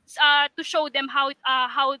have to show them how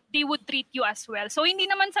they would treat you as well. So hindi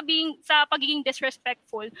naman sa pagiging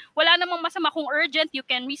disrespectful, wala namang masama kung urgent, you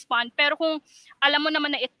can respond. Pero kung alam mo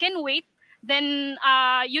naman na it can wait, then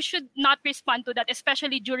you should not respond to that,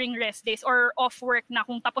 especially during rest days or off work na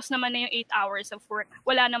kung tapos naman na yung 8 hours of work.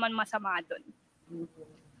 Wala naman masama dun.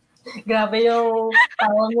 Grabe yung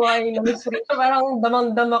tawa mo ay na-free. Parang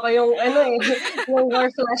damang-dama ko yung yung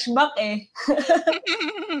war flashback eh.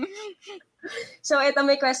 So, ito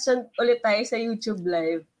may question ulit tayo sa YouTube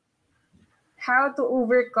Live. How to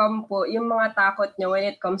overcome po yung mga takot nyo when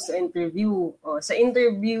it comes to interview. Sa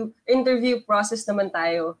interview process naman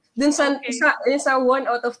tayo. Dun sa 1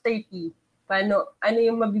 out of 30, ano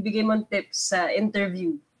yung mabibigay mong tips sa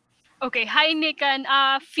interview? Okay, hi Nikan.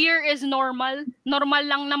 Fear is normal. Normal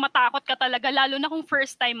lang na matakot ka talaga, lalo na kung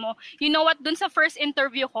first time mo. You know what, dun sa first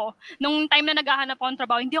interview ko, nung time na naghahanap ako ng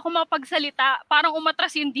trabaho, hindi ako mapagsalita. Parang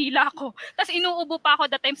umatras yung dila ko. Tapos inuubo pa ako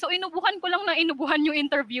that time. So inubuhan ko lang yung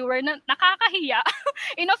interviewer na nakakahiya.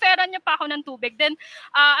 Inoferan niya pa ako ng tubig. Then,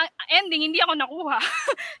 ending, hindi ako nakuha.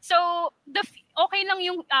 So, okay lang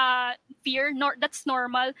yung fear. That's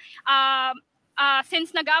normal. Since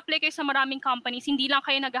nag-a-apply kayo sa maraming companies, hindi lang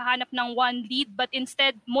kayo naghahanap ng one lead, but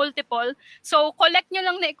instead, multiple. So, collect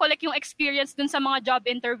yung experience dun sa mga job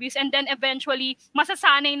interviews and then eventually,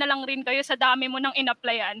 masasanay na lang rin kayo sa dami mo nang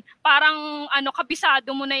in-applyan. Parang,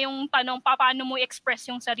 kabisado mo na yung tanong, paano mo i-express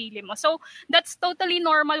yung sarili mo. So, that's totally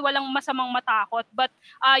normal, walang masamang matakot. But,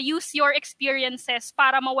 use your experiences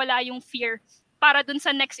para mawala yung fear para dun sa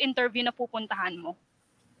next interview na pupuntahan mo.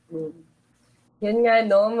 Yan nga,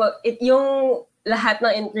 no? Yung lahat ng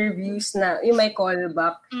interviews na yung may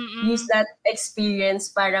callback, use that experience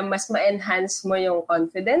para mas ma-enhance mo yung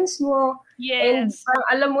confidence mo. Yes. And parang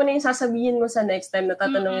alam mo na yung sasabihin mo sa next time na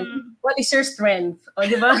tatanungin, what is your strength? O,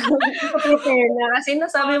 di ba? Prepare na. Kasi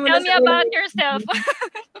nasabi mo Tell me about yourself.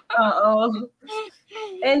 Oo.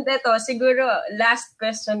 And eto, siguro, last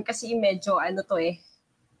question kasi medyo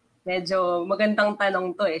medyo magandang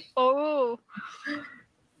tanong to eh. Oh.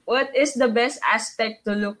 What is the best aspect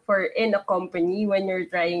to look for in a company when you're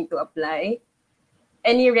trying to apply?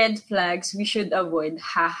 Any red flags we should avoid?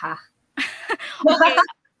 Haha. Okay.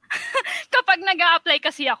 pag nag-a-apply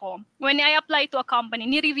kasi ako, when I apply to a company,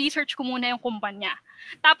 nire-research ko muna yung kumpanya.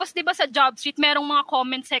 Tapos, di ba sa job street, merong mga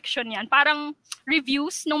comment section yan. Parang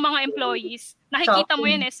reviews ng mga employees. Nakikita mo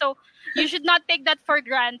yan eh. So, you should not take that for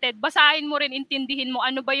granted. Basahin mo rin, intindihin mo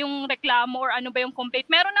ano ba yung reklamo or ano ba yung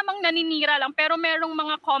complaint. Meron namang naninira lang, pero merong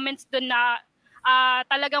mga comments dun na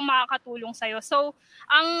talagang makakatulong sa'yo. So,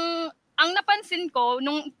 ang napansin ko,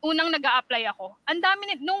 nung unang nag-a-apply ako,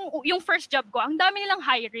 yung first job ko, ang dami nilang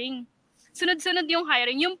hiring. Sunod-sunod yung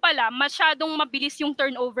hiring. Yung pala, masyadong mabilis yung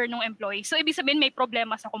turnover ng employee. So, ibig sabihin may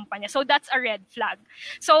problema sa kumpanya. So, that's a red flag.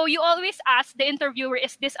 So, you always ask the interviewer,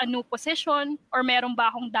 is this a new position? Or meron ba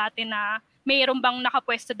akong dati na, mayroon bang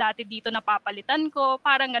nakapwesto dati dito na papalitan ko?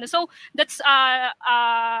 Parang gano'n. So, that's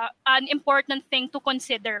an important thing to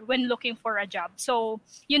consider when looking for a job. So,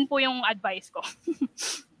 yun po yung advice ko.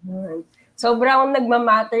 Sobrang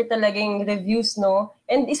nagmamatter talaga yung reviews, no?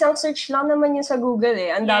 And isang search lang naman yun sa Google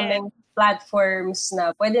eh. Ang daming platforms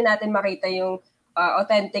na pwede natin makita yung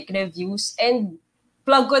authentic reviews. And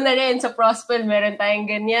plug ko na rin sa Prospel, meron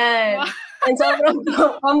tayong ganyan. And sobrang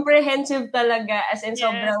comprehensive talaga. As in,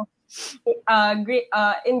 sobrang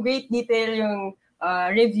in great detail yung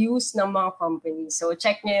reviews ng mga companies. So,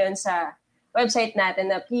 check nyo yun sa website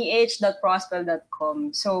natin na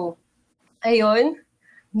ph.prospel.com. So, ayun.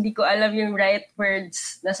 Hindi ko alam yung right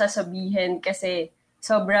words na sasabihin kasi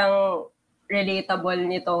sobrang relatable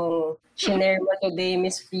nitong shinare mo today,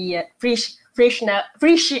 Miss Fricia. Okay,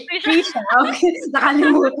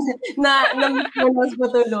 nakalimutan. Na-pronounce mo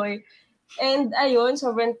tuloy. And ayun,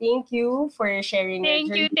 sobrang thank you for sharing.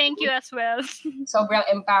 Thank you as well. Sobrang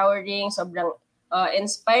empowering, sobrang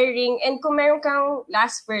inspiring. And kung meron kang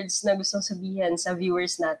last words na gustong sabihin sa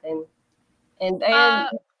viewers natin. And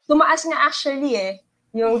ayun, tumaas nga actually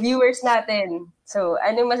yung viewers natin. So,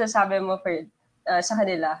 ano masasabi mo sa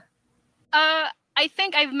kanila? I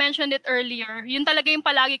think I've mentioned it earlier. Yun talaga yung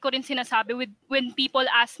palagi ko rin sinasabi when people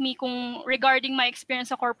ask me kung regarding my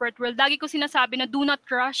experience sa corporate world. Lagi ko sinasabi na do not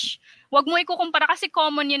rush. Huwag mo ikukumpara kasi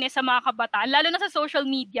common yun sa mga kabataan. Lalo na sa social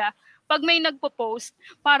media. Pag may nagpo-post,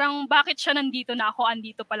 parang bakit siya nandito na ako,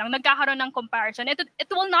 andito pa lang. Nagkakaroon ng comparison.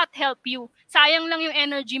 It will not help you. Sayang lang yung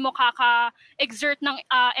energy mo, kaka-exert ng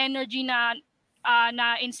energy na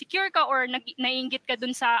insecure ka or naiinggit ka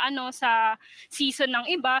dun sa sa season ng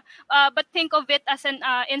iba, but think of it as an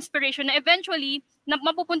inspiration na eventually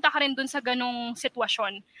mapupunta ka rin dun sa ganong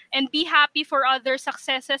sitwasyon, and be happy for other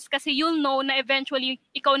successes kasi you'll know na eventually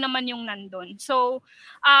ikaw naman yung nandun. So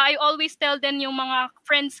I always tell them, yung mga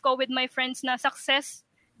friends ko, with my friends, na success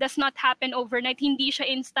does not happen overnight. Hindi siya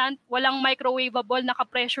instant. Walang microwavable,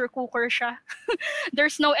 naka-pressure cooker siya.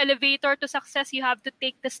 There's no elevator to success. You have to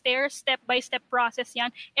take the stairs, step-by-step process yan.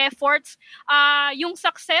 Efforts. Yung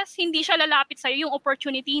success, hindi siya lalapit sa'yo. Yung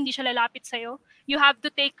opportunity, hindi siya lalapit sa'yo. You have to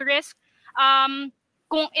take risk.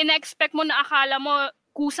 Kung in-expect mo na akala mo,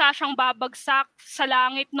 kusa siyang babagsak sa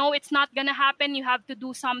langit. No, it's not gonna happen. You have to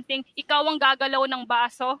do something. Ikaw ang gagalaw ng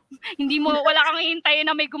baso. Wala kang hihintayin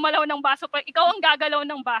na may gumalaw ng baso. Ikaw ang gagalaw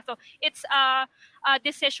ng baso. It's a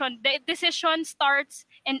decision. The decision starts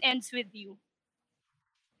and ends with you.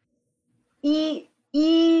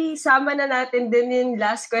 Isama na natin din yung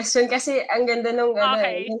last question kasi ang ganda nung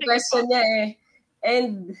yung question niya eh.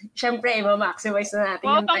 And, syempre, ma-maximize na natin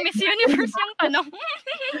yung time. Pang Miss Universe yung tanong.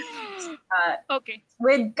 Okay.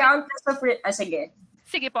 With countless of...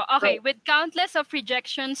 Sige po. Okay. With countless of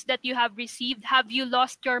rejections that you have received, have you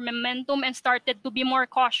lost your momentum and started to be more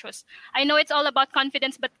cautious? I know it's all about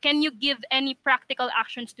confidence, but can you give any practical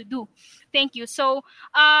actions to do? Thank you. So,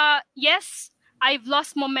 yes, I've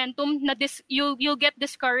lost momentum. You'll get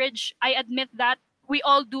discouraged. I admit that. We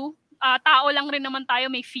all do. Tao lang rin naman tayo,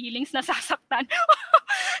 may feelings, nasasaktan.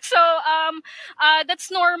 So, that's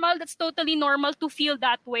normal. That's totally normal to feel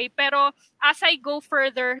that way. Pero as I go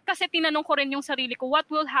further, kasi tinanong ko rin yung sarili ko, what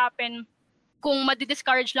will happen kung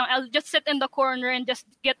madi-discourage lang? I'll just sit in the corner and just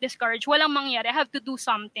get discouraged. Walang mangyari. I have to do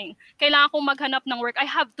something. Kailangan kong maghanap ng work. I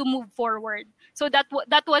have to move forward. So that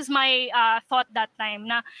was my thought that time,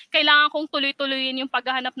 na kailangan kong tuloy-tuloyin yung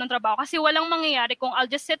paghahanap ng trabaho kasi walang mangyayari kung I'll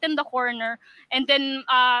just sit in the corner and then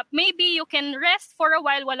maybe you can rest for a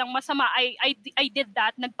while, walang masama. I did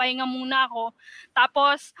that. Nagpahinga muna ako.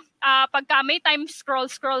 Tapos pagka may time scroll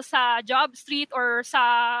sa job street or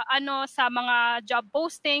sa mga job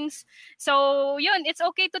postings. So yun, it's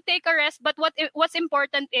okay to take a rest, but what's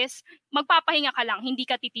important is magpapahinga ka lang, hindi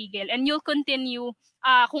ka titigil, and you'll continue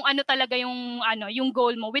kung ano talaga yung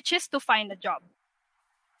goal mo, which is to find a job.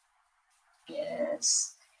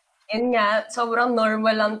 Yes. Yun nga, sobrang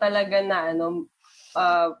normal lang talaga na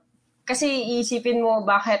kasi isipin mo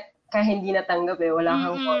bakit ka hindi natanggap wala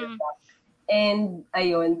kang callback. And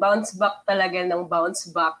ayun, bounce back talaga ng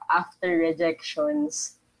bounce back after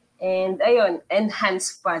rejections. And ayun,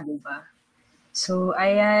 enhance pa, di ba? So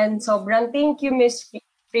ayan, sobrang thank you Miss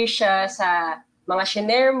Prisha sa mga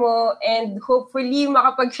shinare mo and hopefully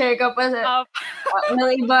makapag-share ka pa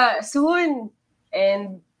ng iba soon.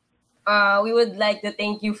 And we would like to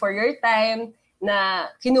thank you for your time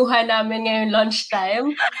na kinuha namin ngayong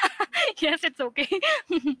lunchtime. Yes, it's okay.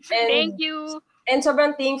 Thank you. And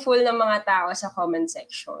sobrang thankful ng mga tao sa comment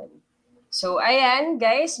section. So, ayan,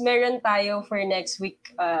 guys, meron tayo for next week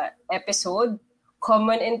episode,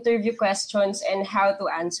 common interview questions and how to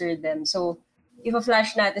answer them. So,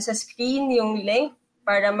 i-flash natin sa screen yung link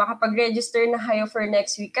para makapag-register na kayo for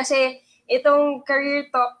next week. Kasi itong Career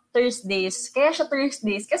Talk Thursdays, kaya siya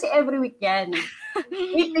Thursdays kasi every week yan.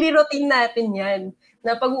 Weekly routine natin yan.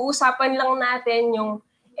 Na pag-uusapan lang natin yung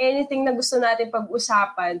anything na gusto natin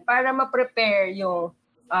pag-usapan para ma-prepare yung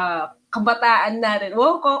kabataan natin.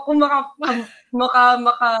 Wow, kung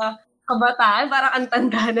kabataan, parang ang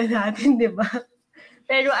tanda na natin, di ba?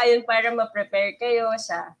 Pero ayun, para ma-prepare kayo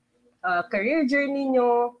sa career journey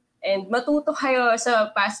nyo and matuto kayo sa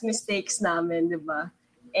past mistakes namin, di ba?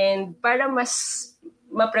 And para mas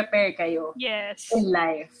ma-prepare kayo in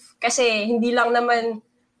life. Kasi hindi lang naman,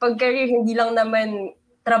 pag-career, hindi lang naman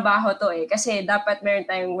trabaho to eh. Kasi dapat meron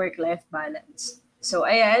tayong work-life balance. So,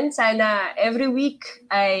 ayan, sana every week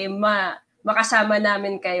ay makasama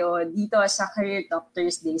namin kayo dito sa Career Talk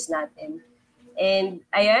Thursdays natin. And,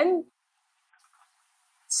 ayan,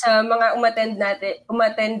 sa mga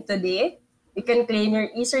umattend today, you can claim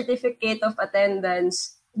your e-certificate of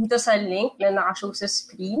attendance dito sa link na nakashow sa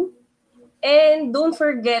screen. And don't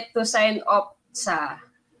forget to sign up sa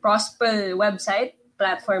Prospel website,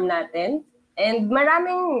 platform natin. And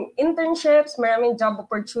maraming internships, maraming job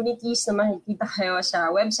opportunities na makikita kayo sa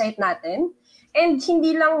website natin. And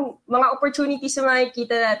hindi lang mga opportunities na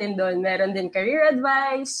makikita natin doon. Meron din career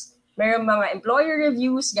advice, meron mga employer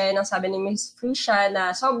reviews, gaya ng sabi ni Ms. Prisha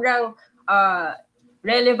na sobrang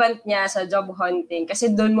relevant niya sa job hunting. Kasi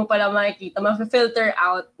doon mo pala makikita, ma-filter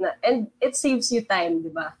out. And it saves you time, di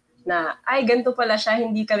ba? Na, ay, ganito pala siya,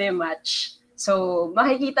 hindi kami match. So,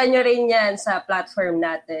 makikita nyo rin yan sa platform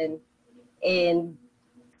natin. And,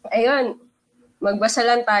 ayun, magbasa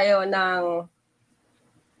lang tayo ng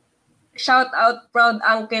shout out, proud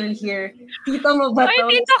uncle here. Tito mo ba to? Ay,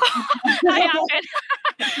 tito ko. Ay, uncle.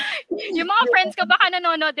 Yung mga friends ko baka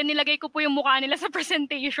nanonood, din nilagay ko po yung mukha nila sa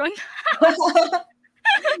presentation.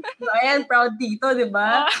 So, ayan, proud tito, di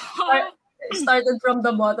ba? Started from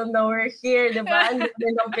the bottom, now we're here, di ba? Ang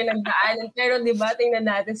din ang pinagdaanan. Pero di ba, tingnan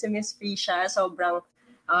natin si Miss Prisha, sobrang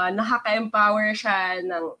nakaka-empower siya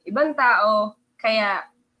ng ibang tao. Kaya,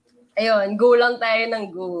 ayun, go lang tayo ng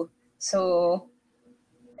go. So,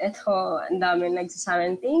 eto, ang dami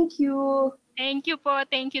nagsasabi. Thank you. Thank you po.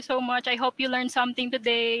 Thank you so much. I hope you learned something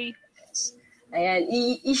today. Yes. Ayan,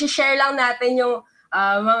 i-share lang natin yung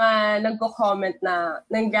mga nagko-comment na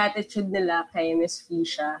ng gratitude nila kay Miss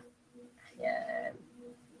Prisha. Ayan.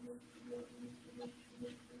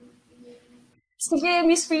 Sige,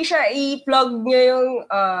 Miss Prisha, i-plug nyo yung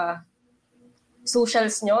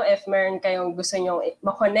socials nyo if meron kayong gusto nyo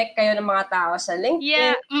ma-connect kayo ng mga tao sa LinkedIn.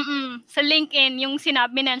 Yeah, sa LinkedIn, yung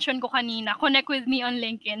mention ko kanina, connect with me on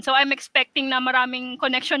LinkedIn. So I'm expecting na maraming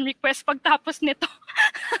connection request pagtapos nito.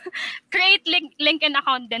 Create LinkedIn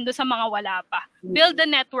account din do sa mga wala pa. Build the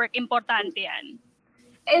network, importante yan.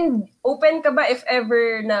 And open ka ba if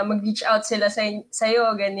ever na mag-reach out sila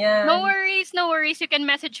sa'yo, ganyan? No worries. You can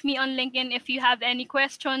message me on LinkedIn if you have any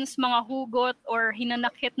questions, mga hugot, or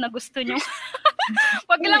hinanakit na gusto nyo.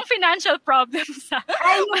 Wag lang financial problems.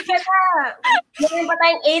 Ay, maganda. Meron pa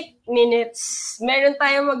tayong 8 minutes. Meron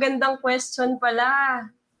tayong magandang question pala.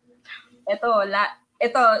 Ito,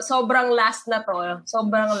 sobrang last na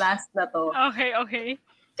to. Okay.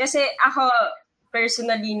 Kasi ako,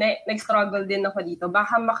 personally, nag-struggle din ako dito.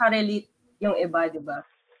 Baka makarelate yung iba, di ba?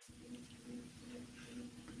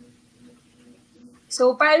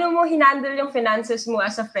 So, paano mo hinandle yung finances mo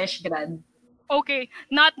as a fresh grad? Okay,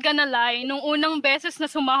 not gonna lie, nung unang beses na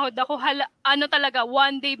sumahod ako, talaga,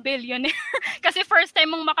 one day billionaire. Kasi first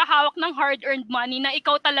time mong makahawak ng hard-earned money na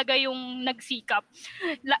ikaw talaga yung nagsikap.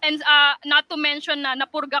 And not to mention na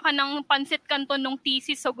napurga ka ng pansit canton nung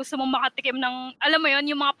thesis, so gusto mong makatikim ng, alam mo yon,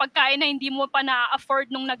 yung mga pagkain na hindi mo pa na-afford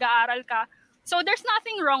nung nag-aaral ka. So there's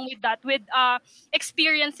nothing wrong with that, with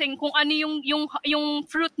experiencing kung ano yung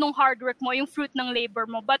fruit ng hard work mo, yung fruit ng labor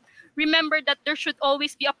mo. But remember that there should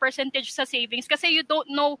always be a percentage sa savings kasi you don't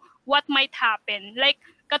know what might happen. Like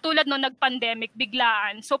katulad no nag-pandemic,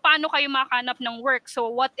 biglaan. So paano kayo makahanap ng work? So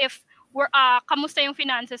what if kamusta yung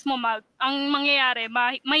finances mo, ang mangyayari,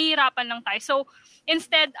 mahihirapan lang tayo. So,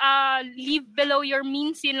 instead, live below your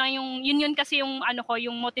means. Yun kasi yung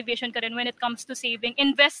yung motivation ko rin when it comes to saving.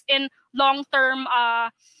 Invest in long-term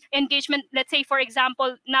engagement. Let's say, for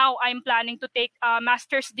example, now I'm planning to take a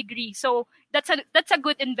master's degree. So, that's a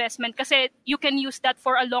good investment kasi you can use that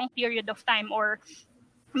for a long period of time, or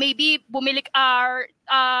maybe bumili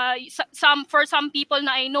for some people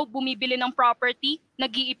na I know, bumibili ng property,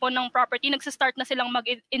 nag-iipon ng property, nagsa-start na silang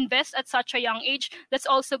mag-invest at such a young age. That's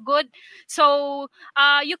also good. So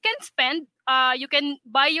you can spend, you can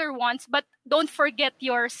buy your wants, but don't forget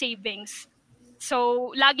your savings.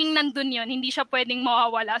 So laging nandun yun, hindi siya pwedeng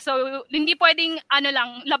mawawala. So hindi pwedeng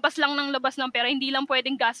labas lang ng pera, hindi lang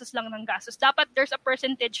pwedeng gastos lang ng gastos. Dapat there's a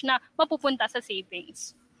percentage na mapupunta sa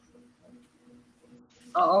savings.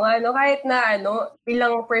 Oo nga, kahit na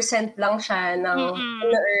ilang percent lang siya ng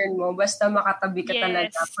na-earn mo, basta makatabi ka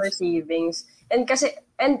talaga for savings.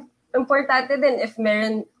 And importante din, if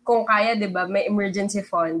meron, kung kaya, di ba, may emergency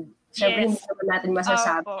fund. Siyempre, hindi naman natin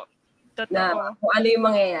masasabi na kung ano yung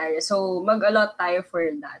mangyayari. So, mag-allot tayo for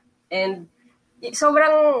that. And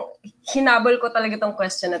sobrang hinabol ko talaga tong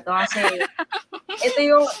question na to kasi ito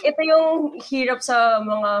yung hirap sa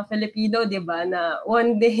mga Filipino, 'di ba, na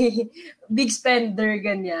one day big spender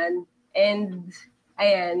ganyan, and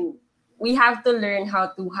ayan, we have to learn how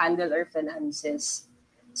to handle our finances.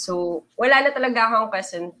 So wala na talaga akong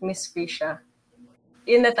question, Miss Prisha.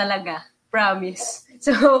 Yun na talaga, promise.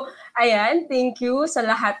 So ayan, thank you sa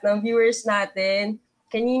lahat ng viewers natin.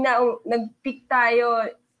 Kanina nag-pick tayo,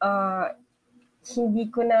 hindi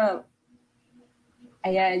ko na,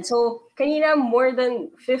 ayan, so kanina more than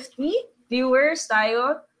 50 viewers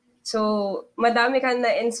tayo, so madami ka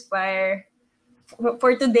na-inspire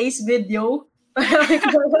for today's video.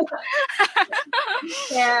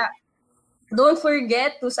 Kaya don't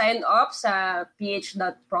forget to sign up sa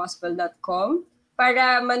ph.prospel.com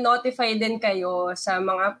para ma-notify din kayo sa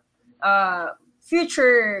mga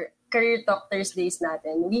future Career Talk Thursdays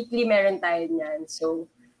natin. Weekly meron tayo niyan. So,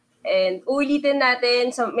 and ulitin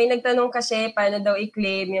natin, may nagtanong kasi paano daw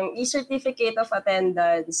i-claim yung e-certificate of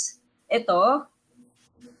attendance. Ito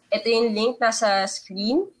yung link nasa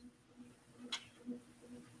screen.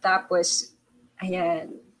 Tapos,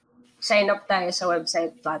 ayan, sign up tayo sa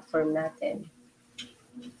website platform natin.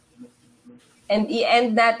 And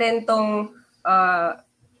i-end natin tong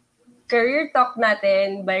career talk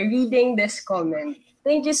natin by reading this comment.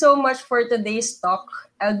 Thank you so much for today's talk.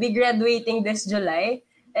 I'll be graduating this July.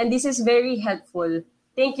 And this is very helpful.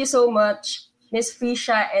 Thank you so much, Ms.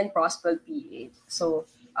 Prisha and Prospel PH. So,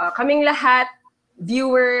 kaming lahat,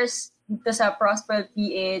 viewers dito sa Prospel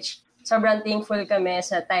PH, sobrang thankful kami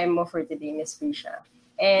sa time mo for today, Ms. Prisha.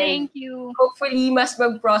 And thank you. Hopefully, mas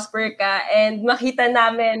mag-prosper ka and makita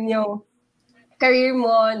namin yung career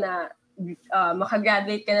mo na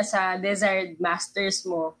makagraduate ka na sa desired masters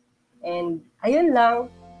mo. And ayun lang.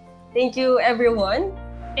 Thank you, everyone.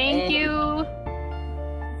 Thank you.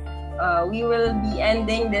 We will be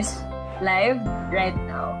ending this live right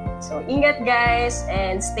now. So, ingat guys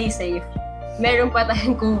and stay safe. Meron pa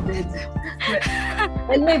tayong COVID.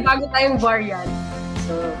 And may bago tayong variant.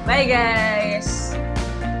 So, bye guys!